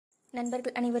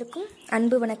நண்பர்கள் அனைவருக்கும்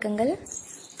அன்பு வணக்கங்கள்.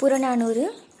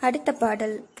 புறநானூறு அடுத்த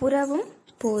பாடல் புறவும்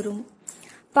போரும்.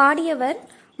 பாடியவர்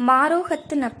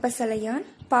மாரோகத்து நப்பசலையான்.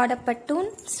 பாடப்பட்டோன்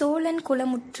சோழன்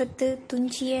குளமுற்றத்து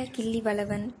துஞ்சிய கிள்ளி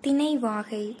வளவன். திணை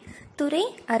வாகை. துறை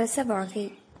அரச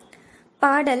வாகை.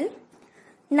 பாடல்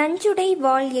நஞ்சுடை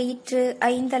வாள் எயிற்று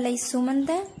ஐந்தலை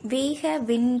சுமந்த வேக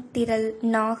வெண்திரள்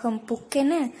நாகம்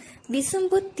புக்கென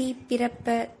விசும்பு தீ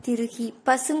பிறப்ப திருகி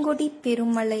பசுங்கொடி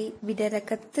பெருமலை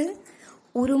விடரகத்து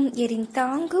உறும்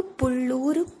எரிந்தாங்கு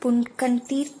புல்லூறு புன்கண்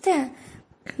தீர்த்த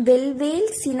வெல்வேல்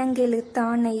சினங்கெழு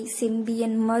தானை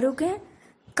செம்பியன் மருக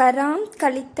கராம்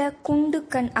கலித்த குண்டு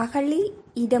கண் அகழி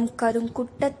இடம்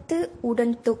கருங்குட்டத்து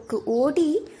உடன் தொக்கு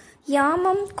ஓடி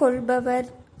யாமம் கொள்பவர்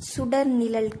சுடர்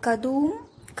நிழல் கதூம்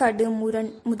கடுமுரண்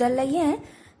முதலைய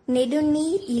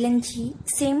நெடுநீர் இளஞ்சி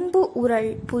செம்பு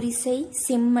உரள் புரிசை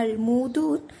செம்மல்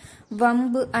மூதூர்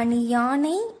வம்பு அணி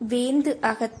யானை வேந்து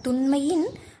அகத்துண்மையின்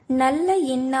நல்ல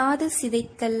எண்ணாது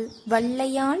சிதைத்தல்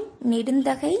வல்லையான்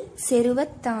நெடுந்தகை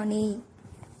செருவத்தானே.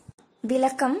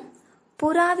 விளக்கம்.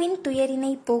 புறாவின்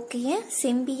துயரினை போக்கிய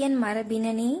செம்பியன்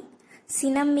மரபினனே,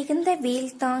 சினம் மிகுந்த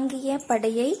வேல் தாங்கிய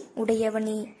படையை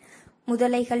உடையவனே,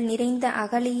 முதலைகள் நிறைந்த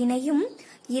அகழியினையும்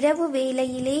இரவு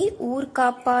வேளையிலே ஊர்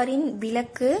காப்பாரின்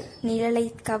விளக்கு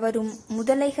நிழலை கவரும்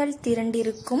முதலைகள்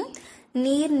திரண்டிருக்கும்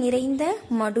நீர் நிறைந்த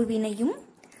மடுவினையும்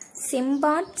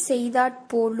செம்பாட் செய்தாற்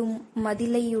போலும்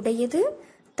மதிலையுடையது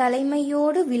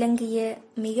தலைமையோடு விளங்கிய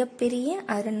மிக பெரிய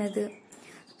அரணது.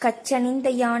 கச்சணிந்த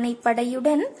யானை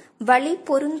படையுடன் வழி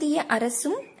பொருந்திய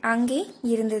அரசும் அங்கே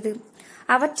இருந்தது.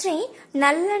 அவற்றை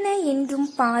நல்லன என்றும்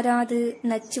பாராது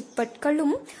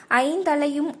நச்சுப்பற்களும்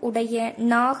ஐந்தலையும் உடைய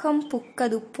நாகம்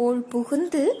புக்கது போல்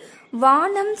புகுந்து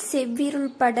வானம் செவ்விருள்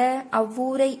பட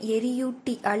அவ்வூரை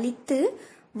எரியூட்டி அழித்து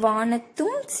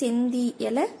வானத்தும் செந்தி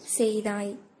எழ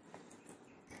செய்தாய்.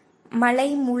 மலை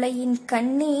முளையின்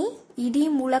கண்ணே இடி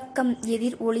முழக்கம்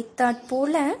எதிர்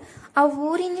ஒலித்தாற்போல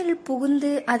அவ்வூரினில்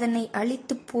புகுந்து அதனை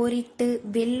அழித்து போரிட்டு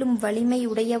வெல்லும்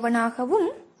வலிமையுடையவனாகவும்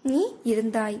நீ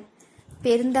இருந்தாய்.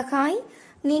 பெருந்தகாய்,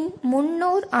 நின்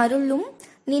முன்னோர் அருளும்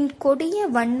நின் கொடிய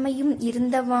வன்மையும்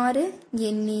இருந்தவாறு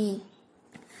எண்ணி.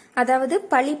 அதாவது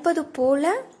பழிப்பது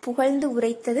போல புகழ்ந்து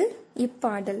உரைத்தது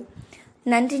இப்பாடல்.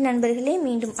 நன்றி நண்பர்களே.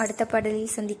 மீண்டும் அடுத்த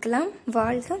பாடலில் சந்திக்கலாம்.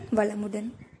 வாழ்க வளமுடன்.